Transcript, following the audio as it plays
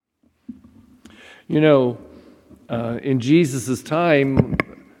You know, in Jesus' time,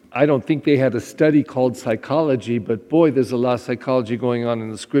 I don't think they had a study called psychology, but boy, there's a lot of psychology going on in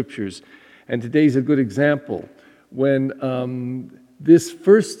the scriptures. And today's a good example. When this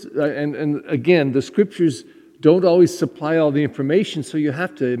first, and again, the scriptures don't always supply all the information, so you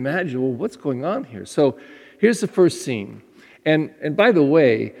have to imagine, well, what's going on here? So here's the first scene. And by the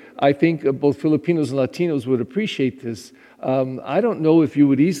way, I think both Filipinos and Latinos would appreciate this. I don't know if you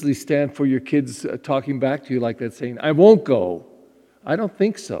would easily stand for your kids talking back to you like that, saying, I won't go. I don't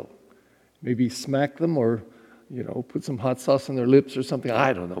think so. Maybe smack them or, put some hot sauce on their lips or something.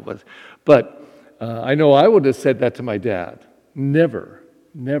 I don't know. But I know I would have said that to my dad. Never,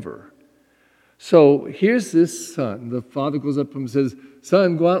 never. So here's this son. The father goes up to him and says,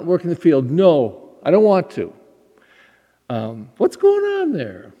 son, go out and work in the field. No, I don't want to. What's going on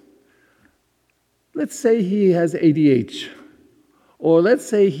there? Let's say he has ADHD. Or let's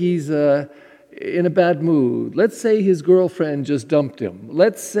say he's in a bad mood. Let's say his girlfriend just dumped him.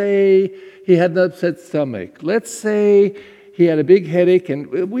 Let's say he had an upset stomach. Let's say he had a big headache,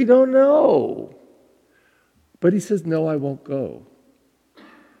 and we don't know. But he says, no, I won't go.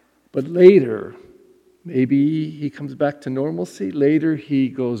 But later, maybe he comes back to normalcy. Later, he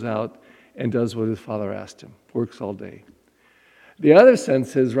goes out and does what his father asked him, works all day. The other son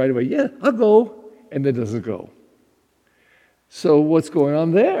says right away, yeah, I'll go, and then doesn't go. So what's going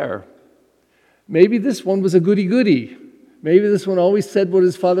on there? Maybe this one was a goody-goody. Maybe this one always said what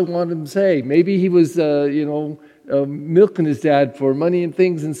his father wanted him to say. Maybe he was, milking his dad for money and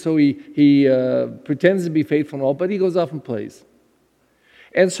things, and so he pretends to be faithful and all, but he goes off and plays.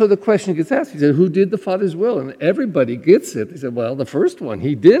 And so the question gets asked. He said, who did the Father's will? And everybody gets it. They said, well, the first one,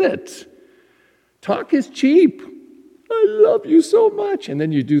 he did it. Talk is cheap. I love you so much. And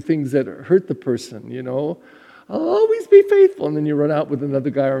then you do things that hurt the person, I'll always be faithful. And then you run out with another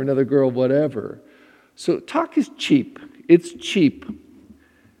guy or another girl, whatever. So talk is cheap. It's cheap.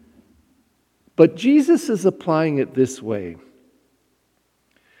 But Jesus is applying it this way.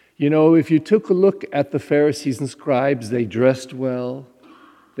 If you took a look at the Pharisees and scribes, they dressed well.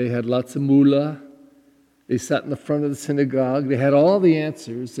 They had lots of moolah. They sat in the front of the synagogue. They had all the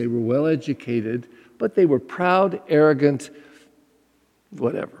answers. They were well educated, but they were proud, arrogant,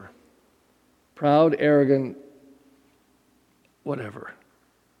 whatever. Proud, arrogant, whatever.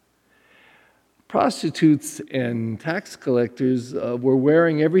 Prostitutes and tax collectors were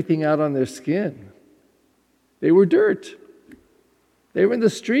wearing everything out on their skin. They were dirt. They were in the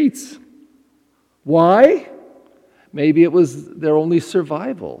streets. Why? Maybe it was their only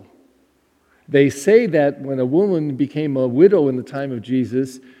survival. They say that when a woman became a widow in the time of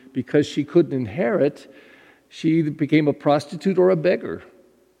Jesus, because she couldn't inherit, she became a prostitute or a beggar.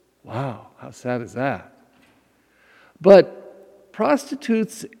 Wow, how sad is that? But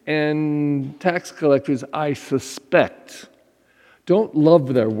prostitutes and tax collectors, I suspect, don't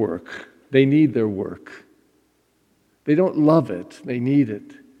love their work. They need their work. They don't love it. They need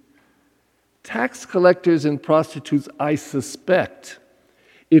it. Tax collectors and prostitutes, I suspect,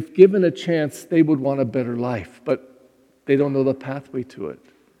 if given a chance, they would want a better life, but they don't know the pathway to it.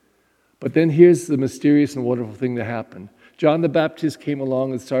 But then here's the mysterious and wonderful thing that happened. John the Baptist came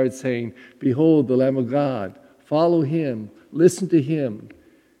along and started saying, behold, the Lamb of God, follow him, listen to him.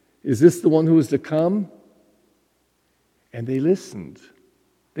 Is this the one who is to come? And they listened.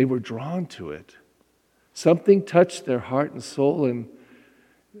 They were drawn to it. Something touched their heart and soul, and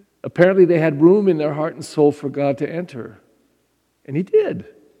apparently they had room in their heart and soul for God to enter. And he did,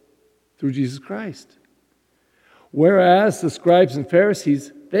 through Jesus Christ. Whereas the scribes and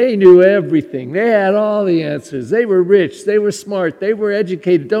Pharisees, they knew everything. They had all the answers. They were rich. They were smart. They were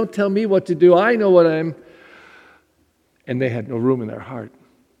educated. Don't tell me what to do. I know what I'm. And they had no room in their heart.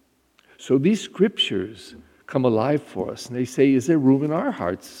 So these scriptures come alive for us. And they say, is there room in our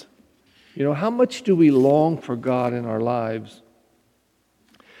hearts? How much do we long for God in our lives?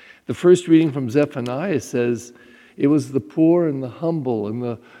 The first reading from Zephaniah says, it was the poor and the humble and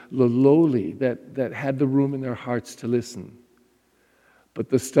the lowly that had the room in their hearts to listen. But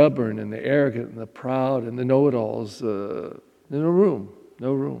the stubborn and the arrogant and the proud and the know-it-alls, no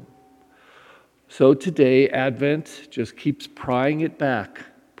room. So today, Advent just keeps prying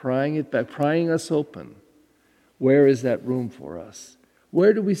us open. Where is that room for us?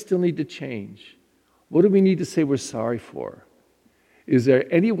 Where do we still need to change? What do we need to say we're sorry for? Is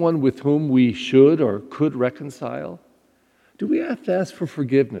there anyone with whom we should or could reconcile? Do we have to ask for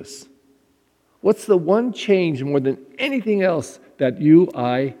forgiveness? What's the one change more than anything else that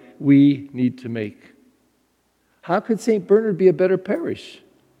we need to make? How could St. Bernard be a better parish?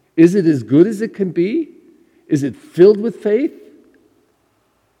 Is it as good as it can be? Is it filled with faith?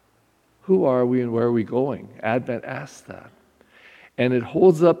 Who are we and where are we going? Advent asks that. And it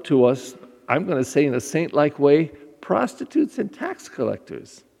holds up to us, I'm going to say in a saint-like way, prostitutes and tax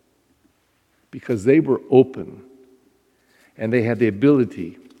collectors, because they were open and they had the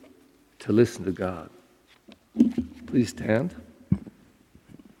ability to listen to God. Please stand.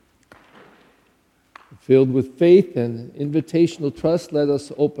 Filled with faith and invitational trust, let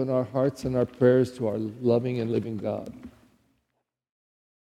us open our hearts and our prayers to our loving and living God.